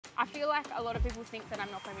I feel like a lot of people think that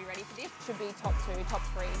I'm not going to be ready for this. Should be top 2, top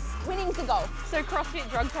 3. Winning's the goal. So CrossFit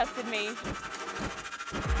drug tested me.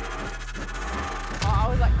 Oh, I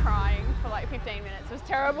was like crying for like 15 minutes. It was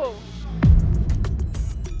terrible.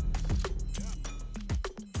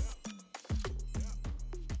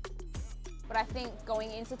 But I think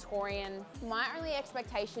going into Torian, my only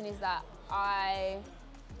expectation is that I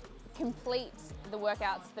complete the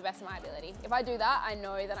workouts to the best of my ability. If I do that, I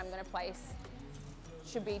know that I'm going to place,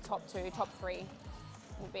 should be top 2, top 3,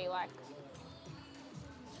 would be like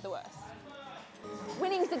the worst.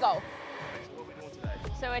 Winning's the goal.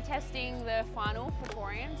 So we're testing the final for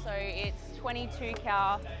Torian. So it's 22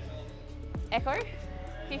 cal echo,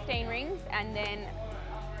 15 rings, and then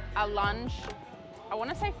a lunge. I want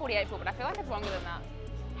to say 48 foot, but I feel like it's longer than that.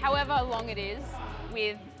 However long it is,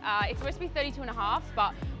 with it's supposed to be 32 and a half,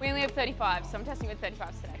 but we only have 35, so I'm testing with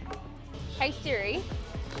 35s today. Hey Siri,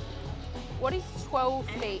 what is 12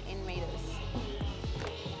 feet in meters?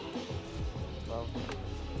 12.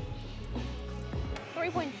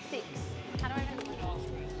 3.6. How do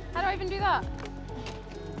I even do that?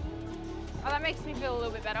 Oh, that makes me feel a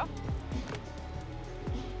little bit better.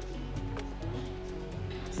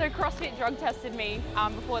 So CrossFit drug tested me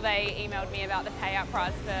before they emailed me about the payout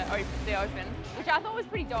prize for the Open, which I thought was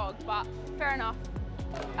pretty dog, but fair enough.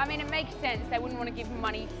 I mean, it makes sense. They wouldn't want to give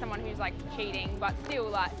money to someone who's like cheating, but still,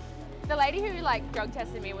 like, the lady who like drug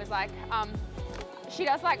tested me was like, she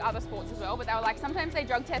does like other sports as well, but they were like, sometimes they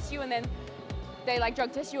drug test you and then they like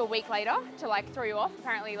drug test you a week later to like throw you off.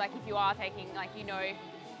 Apparently, like if you are taking, like,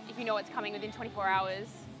 if you know it's coming within 24 hours,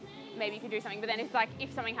 maybe you could do something. But then it's like,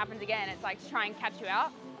 if something happens again, it's like to try and catch you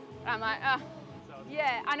out. And I'm like,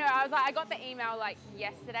 yeah, I know. I was like, I got the email like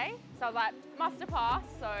yesterday. So I was like, must have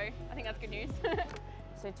passed. So I think that's good news.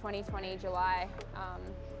 So 2020 July,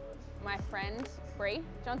 my friend, Bree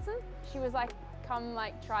Johnson, she was like, come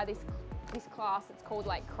like try this class. It's called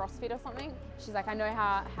like CrossFit or something. She's like, I know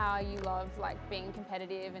how you love like being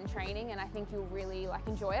competitive and training, and I think you'll really like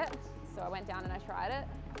enjoy it. So I went down and I tried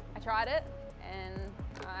it and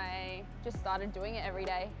I just started doing it every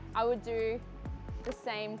day. I would do the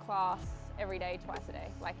same class every day, twice a day,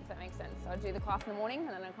 like, if that makes sense. So I'd do the class in the morning and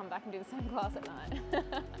then I'd come back and do the same class at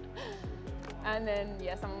night. And then,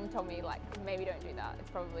 yeah, someone told me like, maybe don't do that.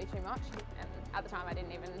 It's probably too much. And at the time I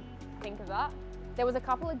didn't even think of that. There was a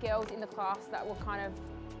couple of girls in the class that were kind of,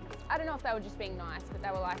 I don't know if they were just being nice, but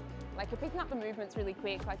they were like you're picking up the movements really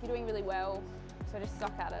quick, like you're doing really well. So I just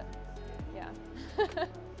stuck at it, yeah.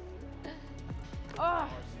 Oh.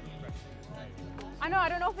 I know, I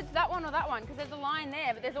don't know if it's that one or that one, because there's a line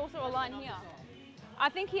there, but there's also a line here. I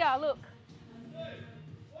think here, look.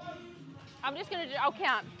 I'm just gonna I'll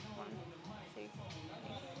count. 1, 2,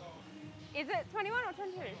 3. Is it 21 or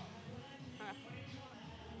 22? Okay.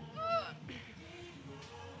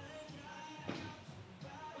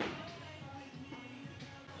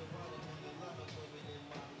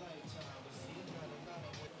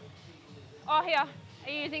 Oh, here.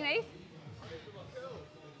 Are you using these?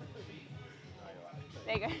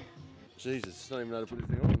 There you go. Jesus, I don't even know how to put this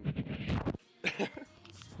thing on.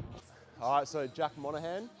 All right, so Jack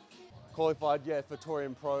Monahan, qualified, yeah, for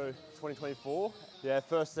Torian Pro 2024. Yeah,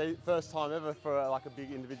 first time ever for like a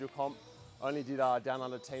big individual comp. Only did down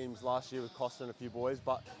under teams last year with Costa and a few boys,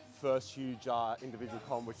 but first huge individual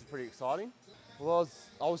comp, which is pretty exciting. Well,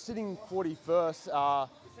 I was sitting 41st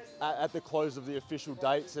at the close of the official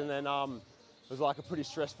dates, and then it was like a pretty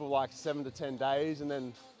stressful like 7 to 10 days, and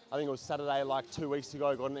then I think it was Saturday, like 2 weeks ago,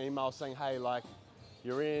 I got an email saying, hey, like,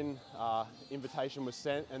 you're in, invitation was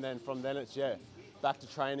sent, and then from then it's, yeah, back to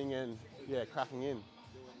training and, yeah, cracking in.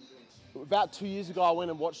 About 2 years ago, I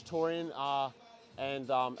went and watched Torian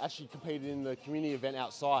and actually competed in the community event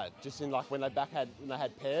outside, just in like when they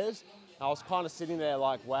had pairs. And I was kind of sitting there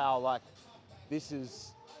like, wow, like, this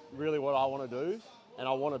is really what I want to do, and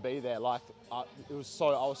I want to be there. Like, I was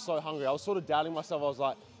so hungry. I was sort of doubting myself. I was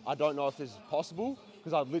like, I don't know if this is possible,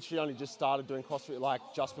 because I literally only just started doing CrossFit like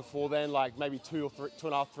just before then, like maybe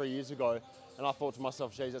 2.5, 3 years ago. And I thought to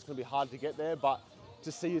myself, geez, that's gonna be hard to get there, but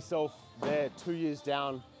to see yourself there 2 years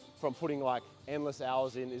down from putting like endless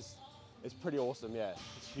hours in is pretty awesome, yeah,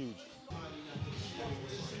 it's huge.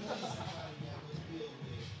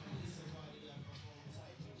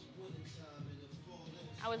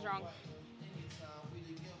 I was wrong.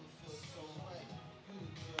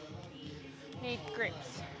 Need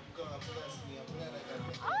grips.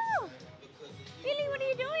 Oh! Billy, what are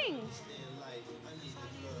you doing?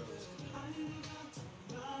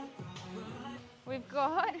 We've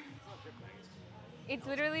got, it's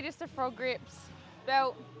literally just a frog grips,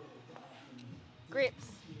 belt,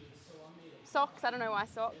 grips, socks, I don't know why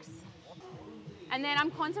socks, And then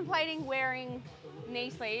I'm contemplating wearing knee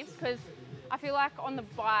sleeves because I feel like on the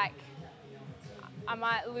bike, I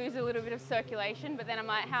might lose a little bit of circulation, but then I'm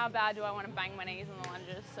like, how bad do I want to bang my knees on the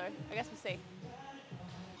lunges? So I guess we'll see.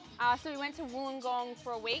 So we went to Wollongong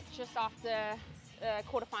for a week just after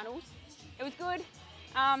quarterfinals. It was good.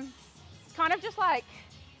 It's kind of just like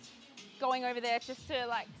going over there just to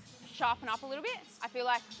like sharpen up a little bit. I feel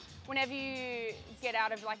like whenever you get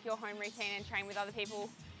out of like your home routine and train with other people,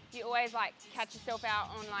 you always like catch yourself out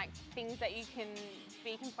on like things that you can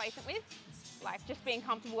be complacent with, like just being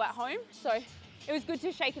comfortable at home. So it was good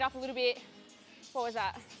to shake it up a little bit. What was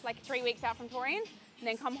that? Like 3 weeks out from Torian, and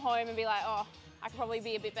then come home and be like, oh, I could probably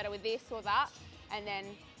be a bit better with this or that. And then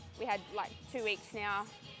we had like 2 weeks now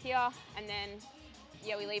here, and then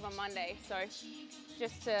yeah, we leave on Monday. So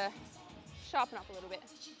just to sharpen up a little bit.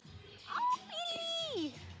 Oh,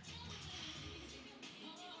 Billy!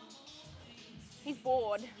 He's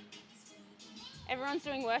bored. Everyone's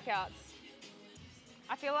doing workouts.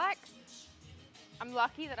 I feel like I'm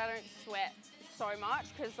lucky that I don't sweat so much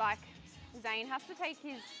because like Zane has to take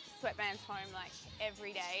his sweatbands home like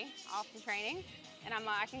every day after training, and I'm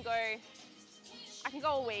like, I can go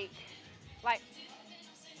a week. Like,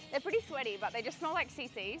 they're pretty sweaty, but they just smell like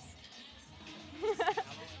CCs.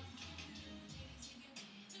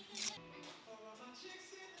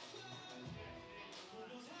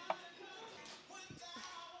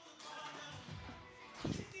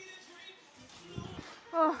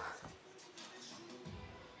 Oh.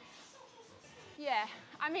 Yeah,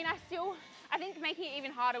 I mean, I think making it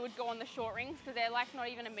even harder would go on the short rings because they're like not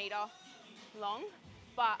even a meter long,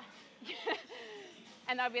 but,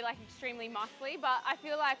 and they'll be like extremely muscly, but I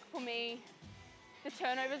feel like for me, the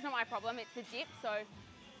turnover's not my problem, it's the dip, so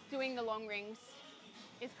doing the long rings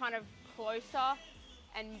is kind of closer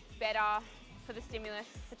and better for the stimulus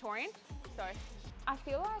for Torian. So I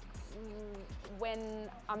feel like when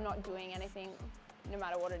I'm not doing anything, no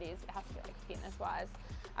matter what it is, it has to be like fitness wise,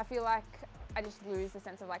 I feel like I just lose the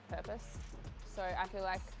sense of like purpose. So I feel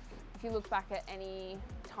like if you look back at any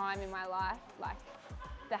time in my life, like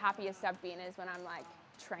the happiest I've been is when I'm like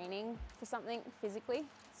training for something physically.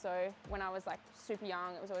 So when I was like super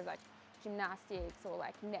young, it was always like gymnastics or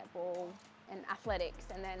like netball and athletics,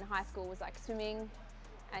 and then high school was like swimming,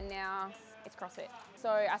 and now it's CrossFit. So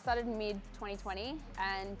I started mid 2020,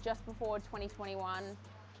 and just before 2021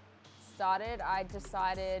 started, I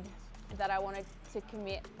decided that I wanted to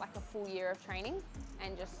commit like a full year of training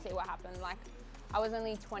and just see what happened. Like I was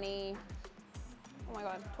only 21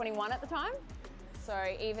 at the time. So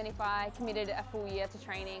even if I committed a full year to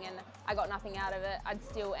training and I got nothing out of it, I'd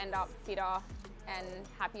still end up fitter and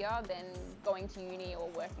happier than going to uni or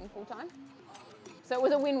working full time. So it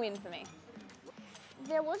was a win-win for me.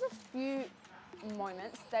 There was a few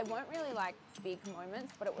moments, they weren't really like big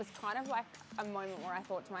moments, but it was kind of like a moment where I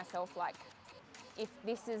thought to myself, like, if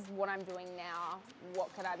this is what I'm doing now,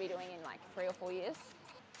 what could I be doing in like 3 or 4 years?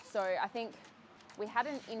 So I think we had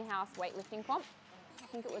an in-house weightlifting comp. I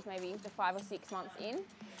think it was maybe the 5 or 6 months in.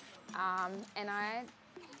 And I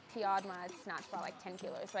PR'd my snatch by like 10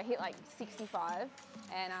 kilos. So I hit like 65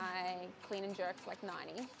 and I clean and jerked like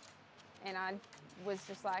 90. And I was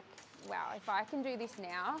just like, wow, if I can do this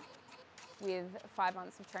now with 5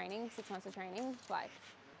 months of training, 6 months of training, like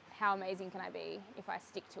how amazing can I be if I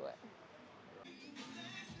stick to it?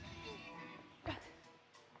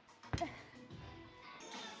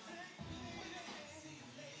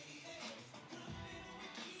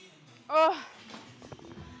 Oh,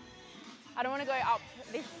 I don't want to go up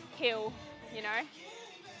this hill, you know.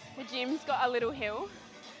 The gym's got a little hill.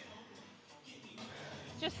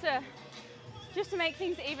 Just to make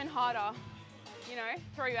things even harder, you know,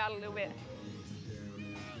 throw you out a little bit.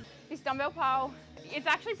 This dumbbell pile, it's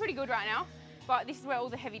actually pretty good right now, but this is where all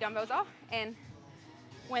the heavy dumbbells are, and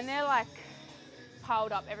when they're like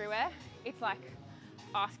piled up everywhere, it's like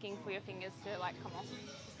asking for your fingers to like come off.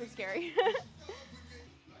 It's pretty scary.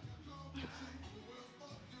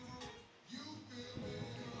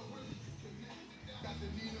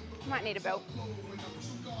 Might need a belt.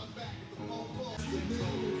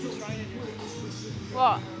 What?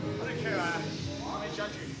 I don't care, I may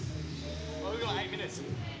judge you. Well, we've got 8 minutes.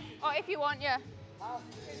 Oh, if you want, yeah. Can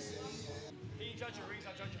you judge your rings?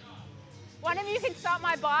 I'll judge you. One of you can start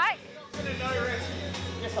my bike. I'm gonna no rep.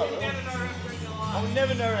 Yes, I will. Never no rep in your life. I'll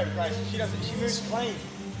never no rep, Grace. She moves clean.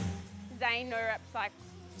 Zane no reps like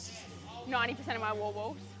 90% of my wall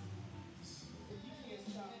balls.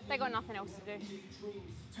 They got nothing else to do.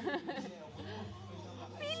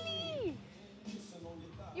 Billy!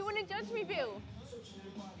 You want to judge me, Bill?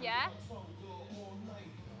 Yeah?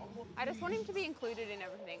 I just want him to be included in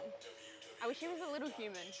everything. I wish he was a little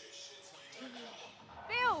human.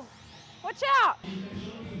 Bill, watch out.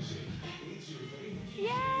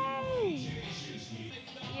 Yay.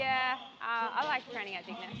 Yeah, I like training at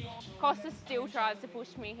Digness. Costa still tries to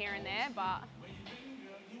push me here and there, but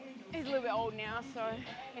he's a little bit old now, so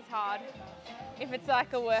it's hard. If it's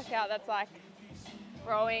like a workout that's like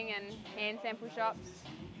rowing and handstand push-ups,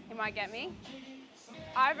 he might get me.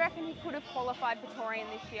 I reckon he could have qualified for Torian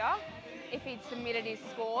this year if he'd submitted his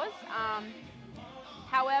scores.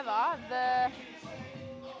 However, the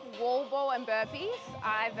wall ball and burpees,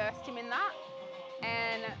 I versed him in that,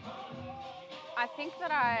 and I think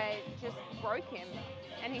that I just broke him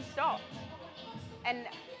and he stopped. And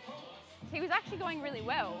he was actually going really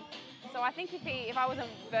well. So I think if I wasn't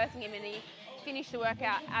versing him and he finished the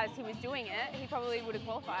workout as he was doing it, he probably would have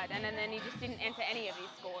qualified. And then he just didn't enter any of his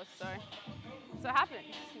scores. So that's what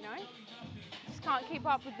happens, you know? Just can't keep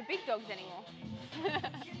up with the big dogs anymore.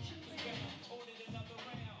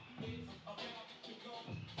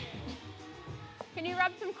 Can you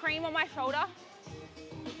rub some cream on my shoulder?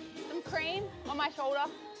 Some cream on my shoulder.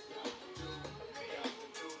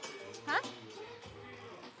 Huh?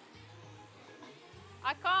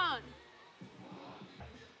 I can't.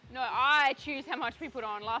 No, I choose how much we put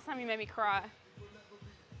on. Last time you made me cry.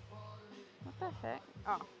 What the heck?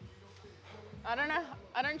 Oh. I don't know.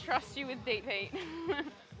 I don't trust you with deep heat.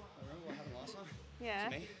 Remember what happened last time? Yeah.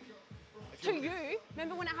 To me? To you?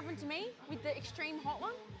 Remember when it happened to me with the extreme hot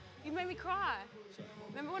one? You made me cry. Sorry.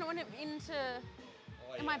 Remember when it went into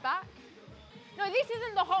Oh, my back? No, this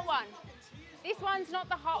isn't the hot one. This one's not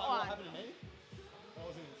the hot What one. happened to me? I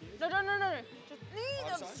wasn't in tears. No. Just,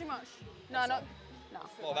 that's sorry? too much. No, no.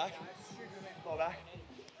 Lower back. Lower back.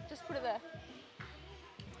 Just put it there.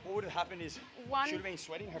 What would have happened is One- she would have been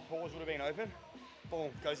sweating, her pores would have been open.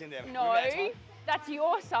 Boom, goes in there. No, Remember that time? that's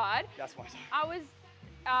your side. That's my side. I was,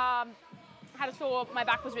 had a sore, my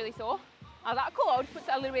back was really sore. I was like, cool, I'll just put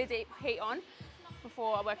a little bit of deep heat on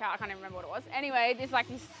before I work out. I can't even remember what it was. Anyway, there's like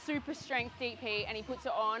this super strength deep heat and he puts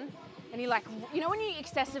it on and he like, you know when you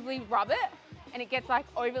excessively rub it and it gets like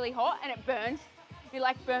overly hot and it burns? It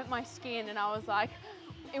like burnt my skin and I was like,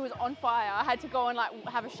 it was on fire. I had to go and like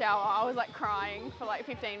have a shower. I was like crying for like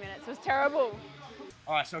 15 minutes. It was terrible.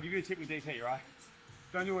 All right, so I'll give you a tip with deep heat, right?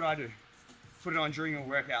 Don't do what I do. Put it on during your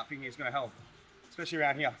workout thinking it's gonna help, especially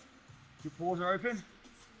around here. Your pores are open,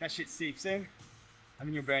 that shit seeps in, and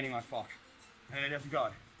then you're burning like fuck. And it doesn't go.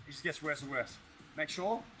 It just gets worse and worse. Make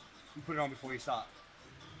sure you put it on before you start.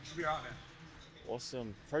 You should be all right, man.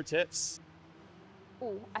 Awesome. Pro tips.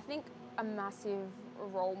 Oh, I think a massive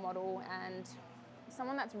role model and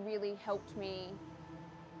someone that's really helped me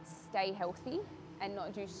stay healthy and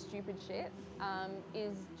not do stupid shit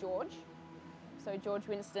is George. So George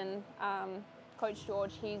Winston, Coach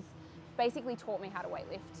George, he's basically taught me how to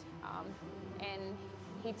weightlift. And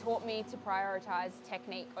he taught me to prioritize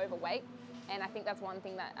technique over weight. And I think that's one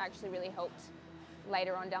thing that actually really helped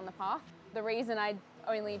later on down the path. The reason I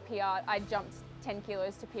only PR'd, I jumped 10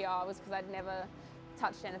 kilos to PR was because I'd never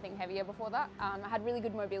touched anything heavier before that. I had really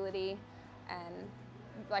good mobility and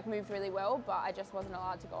like moved really well, but I just wasn't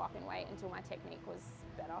allowed to go up in weight until my technique was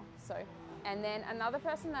better. So, and then another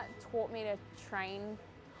person that taught me to train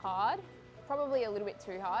hard, probably a little bit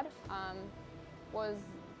too hard, was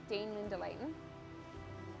Dean Linda Layton.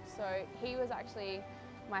 So he was actually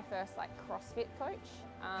my first like CrossFit coach.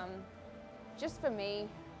 Just for me,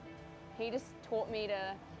 he just taught me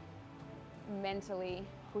to mentally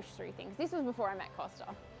push through things. This was before I met Costa.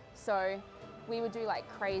 So we would do like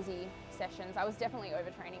crazy sessions. I was definitely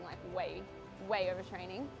overtraining, like way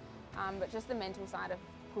overtraining. But just the mental side of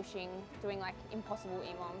pushing, doing like impossible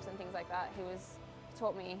EMOMs and things like that. He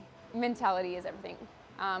taught me mentality is everything.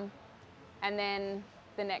 And then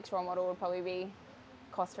the next role model would probably be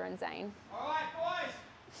Costa and Zane. All right, boys.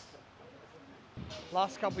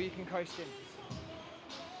 Last couple you can coast in.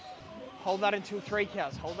 Hold that until 3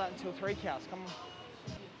 counts. Hold that until 3 counts. Come on.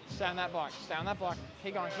 Stay on that bike. Stay on that bike.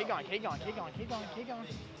 Keep going, keep going, keep going, keep going, keep going, keep going.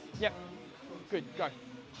 Yep. Good, go.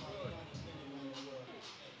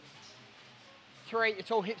 3,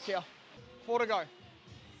 it's all hips here. 4 to go.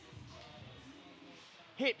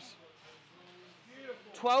 Hips.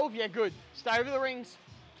 12, yeah, good. Stay over the rings.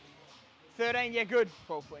 13, yeah, good.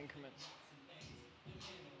 12 foot increments.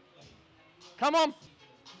 Come on.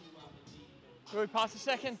 Good, pass the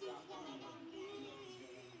second.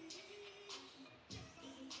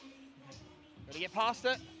 Gotta get past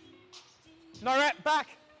it. No rep, back.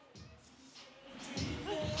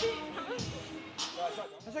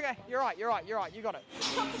 That's okay, you're right, you're right, you're right, you got it.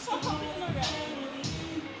 Let's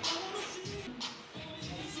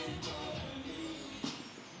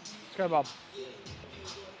go, Bob.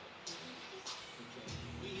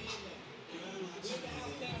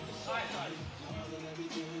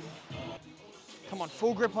 Come on,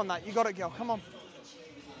 full grip on that. You got it, girl. Come on.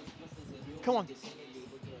 Come on.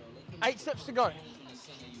 8 steps to go.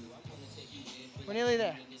 We're nearly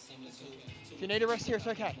there. If you need a rest here, it's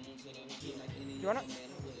okay. You want it?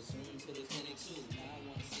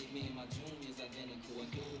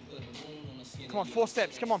 Come on, 4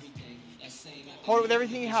 steps. Come on. Hold it with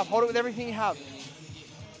everything you have. Hold it with everything you have.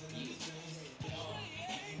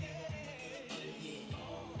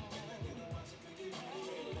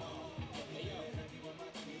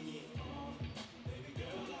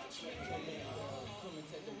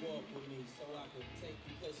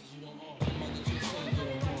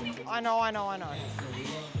 I know.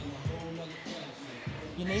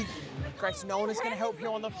 You need, Grace, no one is going to help you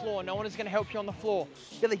on the floor. No one is going to help you on the floor.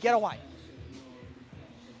 Billy, get away.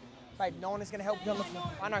 Babe, no one is going to help you on the floor.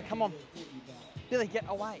 I know, come on. Billy, get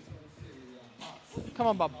away. Come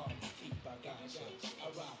on, bub.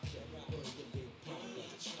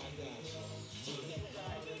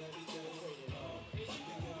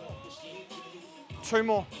 Two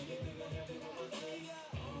more.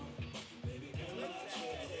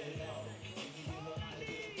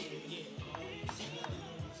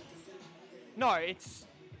 No, it's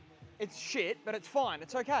shit, but it's fine.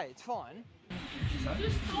 It's okay. It's fine.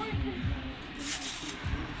 Just don't.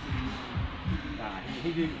 Nah,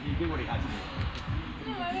 he did what he had to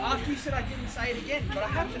do. No, I don't. After you said I didn't say it again, but I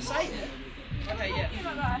have to say it. Okay, yeah. Talking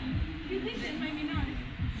about that. If you listen, maybe no.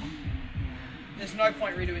 There's no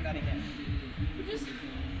point redoing that again. But just.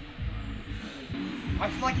 I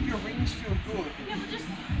feel like if your rings feel good. Yeah, but just.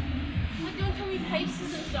 Like, don't tell me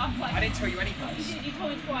paces and stuff. Like, I didn't tell you any you pace. did. You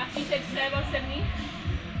told me twice. You said stay above 70.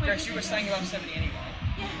 Grace, you were saying above 70 anyway.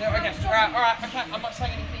 Yeah. No, okay, alright, okay. I'm not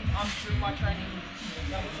saying anything. I'm doing my training.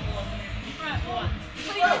 That was all I'm doing. Alright, well,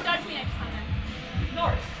 please don't judge me next time then. No,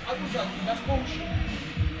 I will judge you. That's bullshit.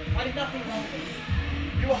 I did nothing wrong with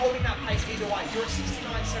you. You were holding that pace either way. You're at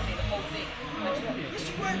 69, 70 the whole thing. That's not, yes,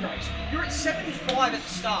 you were, Grace. You're at 75 at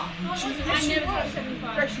the start. No, So, I yes, you never were. touched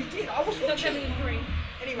 75. Grace, you did. I was So watching. 73.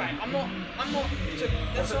 Anyway, I'm not, so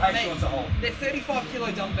that's the what I pace mean. was at all? They're 35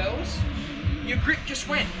 kilo dumbbells. Your grip just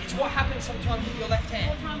went. It's what happens sometimes with your left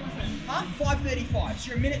hand. What time was it? Huh? 5:35. So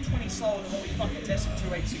you're a minute 20 slower than what we fucking tested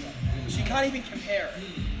 2 weeks ago. So you can't even compare it.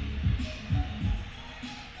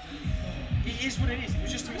 It is what it is. It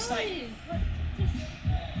was just a mistake. No, it is, but just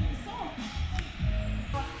stop.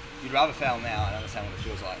 You'd rather fail now and understand what it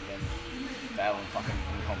feels like than fail in fucking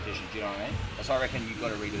in the competition. Do you know what I mean? That's why I reckon you've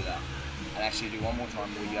got to redo that and actually do one more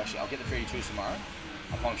time where you actually. I'll get the 32s tomorrow.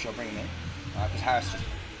 I promise you I'll bring them in. Because Harris just.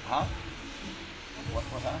 Huh?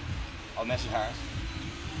 What's that? I'll message Harris.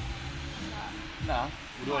 Nah,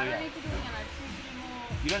 we'll do I it don't again. need to do it again. I just need to do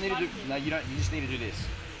more. You don't need to do. No, you don't. You just need to do this.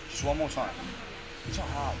 Just one more time. It's not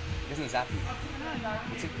hard. It doesn't zap you.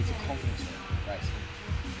 It's a confidence thing, right?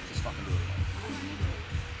 Just fucking do it again.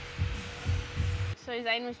 So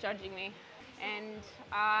Zane was judging me, and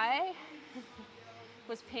I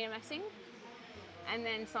was PMSing, and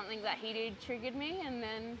then something that he did triggered me, and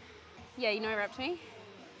then yeah, he no-repped me,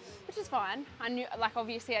 which is fine. I knew, like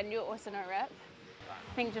obviously I knew it was a no-rep.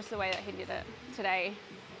 I think just the way that he did it today,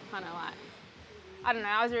 kind of like, I don't know,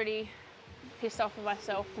 I was already pissed off with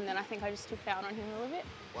myself, and then I think I just took it out on him a little bit.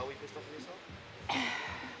 Why were you pissed off with yourself?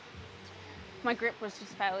 My grip was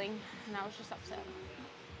just failing, and I was just upset.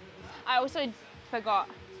 I also forgot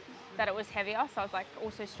that it was heavier, so I was like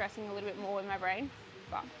also stressing a little bit more with my brain,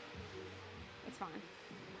 but it's fine.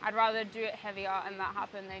 I'd rather do it heavier and that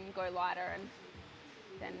happen than go lighter, and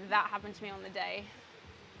then that happened to me on the day.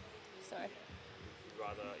 So You'd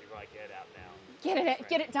rather get it out now.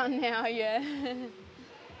 get it done now, yeah.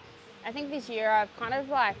 I think this year I've kind of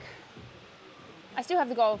like, I still have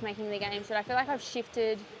the goal of making the games, but I feel like I've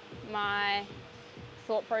shifted my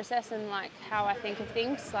thought process and like how I think of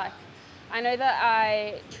things. Like, I know that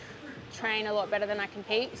I train a lot better than I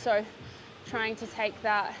compete, so trying to take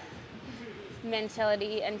that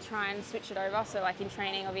mentality and try and switch it over. So like in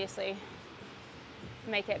training, obviously,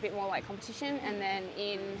 make it a bit more like competition, and then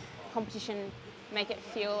in competition, make it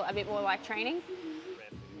feel a bit more like training.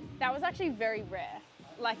 That was actually very rare.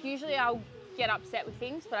 Like usually I'll get upset with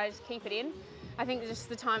things, but I just keep it in. I think just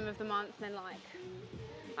the time of the month and like,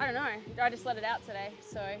 I don't know, I just let it out today.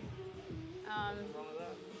 So,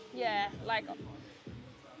 yeah, like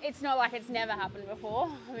it's not like it's never happened before.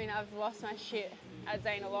 I mean, I've lost my shit at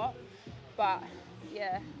Zane a lot, but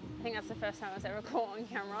yeah, I think that's the first time I was ever caught on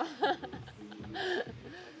camera.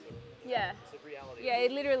 Yeah, It's a reality. yeah,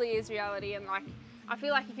 it literally is reality, and like, I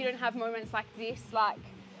feel like if you don't have moments like this, like,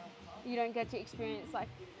 you don't get to experience like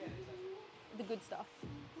the good stuff.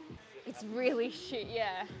 It's really shit,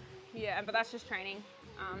 yeah, but that's just training.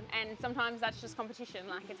 And sometimes that's just competition,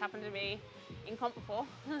 like it's happened to me in comp before,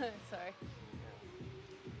 so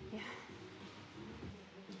yeah.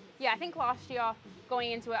 Yeah, I think last year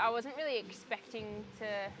going into it, I wasn't really expecting to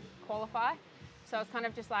qualify, so I was kind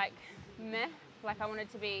of just like meh, like I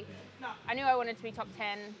knew I wanted to be top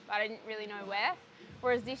 10, but I didn't really know where.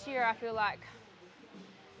 Whereas this year I feel like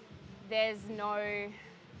there's no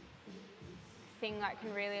thing that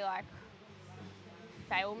can really like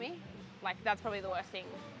fail me. Like that's probably the worst thing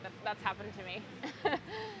that's happened to me.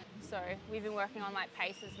 So we've been working on like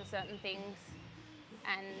paces for certain things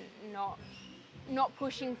and not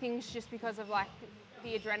pushing things just because of like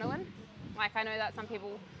the adrenaline. Like I know that some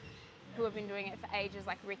people who have been doing it for ages,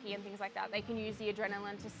 like Ricky and things like that, they can use the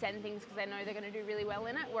adrenaline to send things because they know they're going to do really well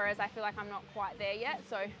in it, whereas I feel like I'm not quite there yet,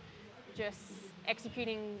 so just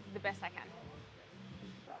executing the best I can.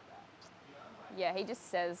 Yeah, he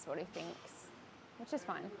just says what he thinks, which is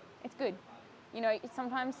fine. It's good. You know,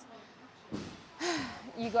 sometimes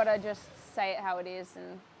you gotta just say it how it is,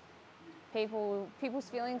 and people's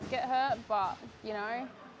feelings get hurt, but you know,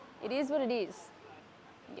 it is what it is.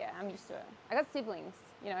 Yeah, I'm used to it. I got siblings,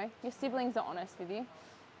 you know, your siblings are honest with you.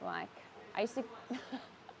 Like, I used to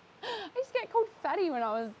get called fatty when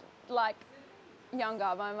I was like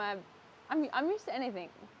younger by I'm used to anything.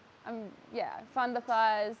 Thunder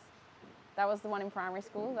thighs. That was the one in primary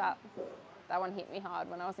school. That one hit me hard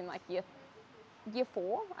when I was in like year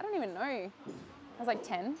 4. I don't even know. I was like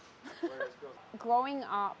 10. Growing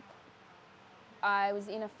up, I was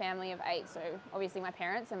in a family of 8, so obviously my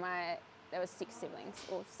parents and there was 6 siblings,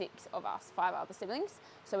 or 6 of us, 5 other siblings.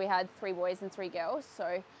 So we had 3 boys and 3 girls.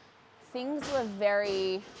 So things were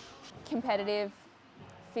very competitive,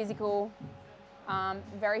 physical,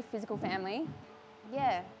 very physical family.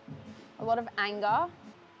 Yeah, a lot of anger.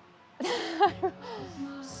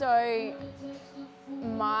 So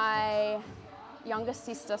my younger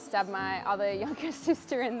sister stabbed my other younger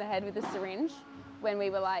sister in the head with a syringe when we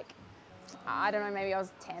were like, I don't know, maybe I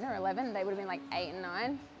was 10 or 11. They would have been like 8 and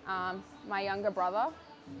 9. My younger brother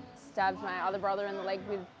stabbed my other brother in the leg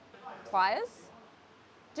with pliers.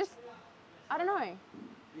 Just, I don't know.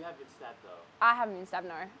 You have been stabbed though? I haven't been stabbed,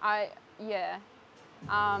 no. Yeah.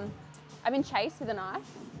 I've been chased with a knife.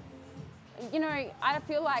 You know, I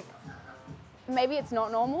feel like maybe it's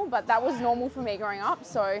not normal, but that was normal for me growing up.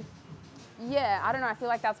 So yeah, I don't know. I feel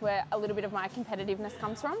like that's where a little bit of my competitiveness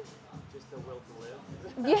comes from. Just the will to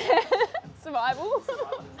live. Yeah, survival.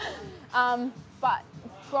 But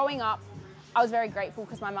growing up, I was very grateful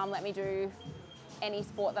because my mum let me do any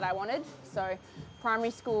sport that I wanted. So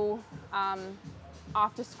primary school,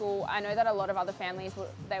 after school, I know that a lot of other families,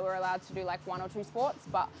 they were allowed to do like 1 or 2 sports,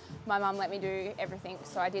 but my mum let me do everything.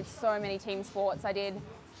 So I did so many team sports. I did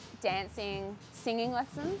dancing, singing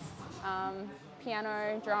lessons,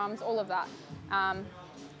 piano, drums, all of that.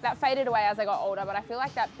 That faded away as I got older, but I feel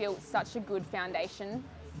like that built such a good foundation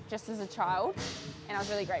just as a child, and I was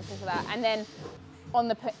really grateful for that. And then on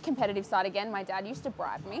the competitive side again, my dad used to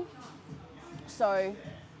bribe me. So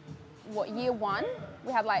year 1,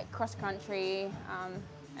 we had like cross country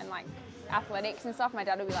and like athletics and stuff. My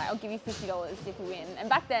dad would be like, I'll give you $50 if you win. And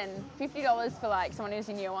back then, $50 for like someone who's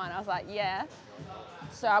in year 1, I was like, yeah.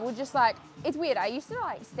 So I would just like, it's weird. I used to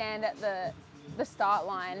like stand at the start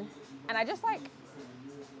line, and I just like,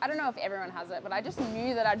 I don't know if everyone has it, but I just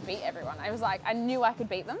knew that I'd beat everyone. I was like, I knew I could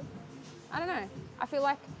beat them. I don't know. I feel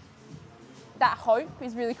like that hope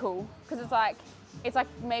is really cool because it's like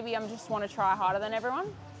maybe I just want to try harder than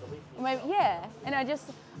everyone. Maybe, yeah. And I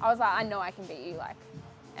was like, I know I can beat you, like,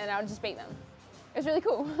 and I would just beat them. It was really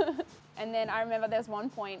cool. And then I remember there was one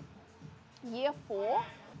point, year 4,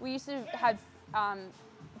 we used to have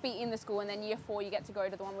be in the school, and then year 4 you get to go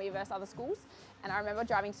to the one where you verse other schools. And I remember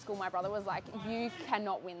driving to school, my brother was like, you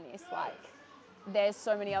cannot win this. Like, there's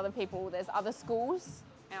so many other people, there's other schools.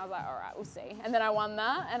 And I was like, all right, we'll see. And then I won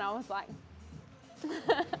that, and I was like,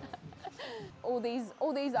 all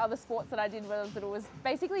these other sports that I did when I was little was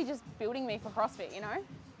basically just building me for CrossFit, you know?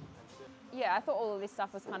 Yeah, I thought all of this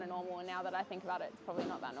stuff was kind of normal, and now that I think about it, it's probably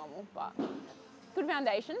not that normal, but good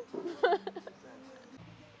foundation.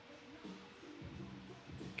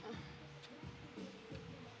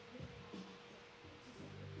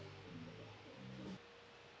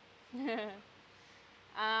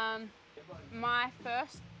 My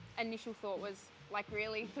first initial thought was like,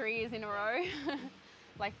 really, 3 years in a row?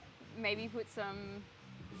 Like maybe put some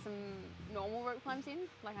normal rope climbs in,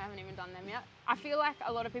 like I haven't even done them yet. I feel like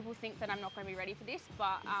a lot of people think that I'm not going to be ready for this,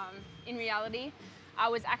 but in reality, I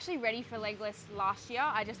was actually ready for legless last year.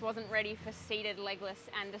 I just wasn't ready for seated legless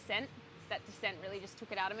and descent. That descent really just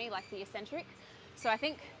took it out of me, like the eccentric. So I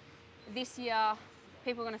think this year,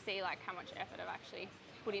 people are going to see like how much effort I've actually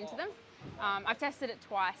put into them. I've tested it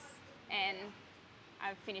twice and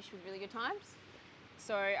I've finished with really good times.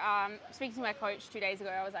 So speaking to my coach 2 days ago,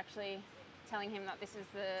 I was actually telling him that this is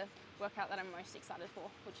the workout that I'm most excited for,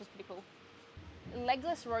 which is pretty cool.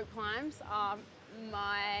 Legless rope climbs are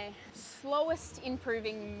my slowest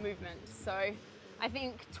improving movement. So I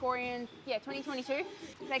think Torian, 2022,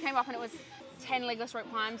 they came up and it was 10 legless rope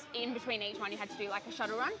climbs. In between each one, you had to do like a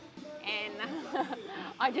shuttle run. And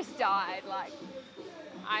I just died. Like,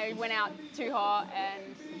 I went out too hot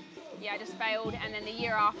and I just failed. And then the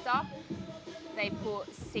year after, they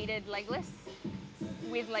put seated legless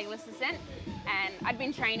with legless descent. And I'd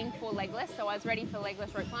been training for legless, so I was ready for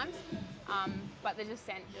legless rope climbs. But the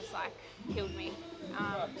descent just like killed me.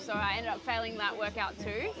 So I ended up failing that workout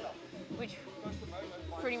too, which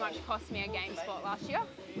pretty much cost me a game spot last year.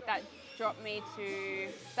 That dropped me to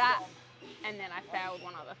that, and then I failed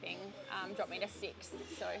one other thing, dropped me to 6th.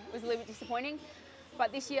 So it was a little bit disappointing.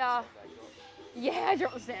 But this year, I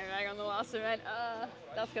dropped the sandbag on the last event.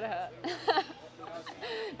 That's gonna hurt.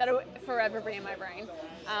 That'll forever be in my brain.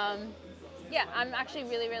 I'm actually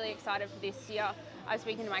really, really excited for this year. I was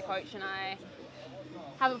speaking to my coach and I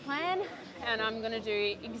have a plan and I'm gonna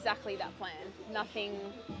do exactly that plan. Nothing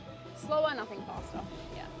slower, nothing faster,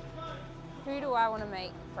 Who do I wanna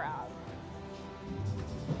make proud?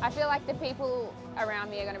 I feel like the people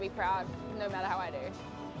around me are gonna be proud no matter how I do.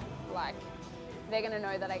 Like, they're gonna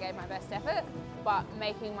know that I gave my best effort, but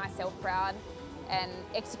making myself proud and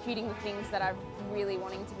executing the things that I'm really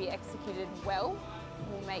wanting to be executed well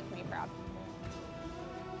will make me proud.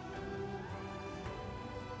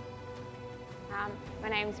 My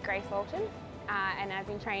name's Grace Walton, and I've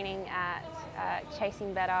been training at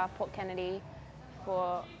Chasing Better, Port Kennedy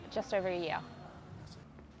for just over a year.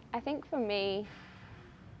 I think for me,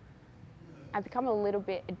 I've become a little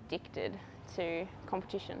bit addicted to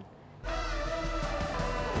competition.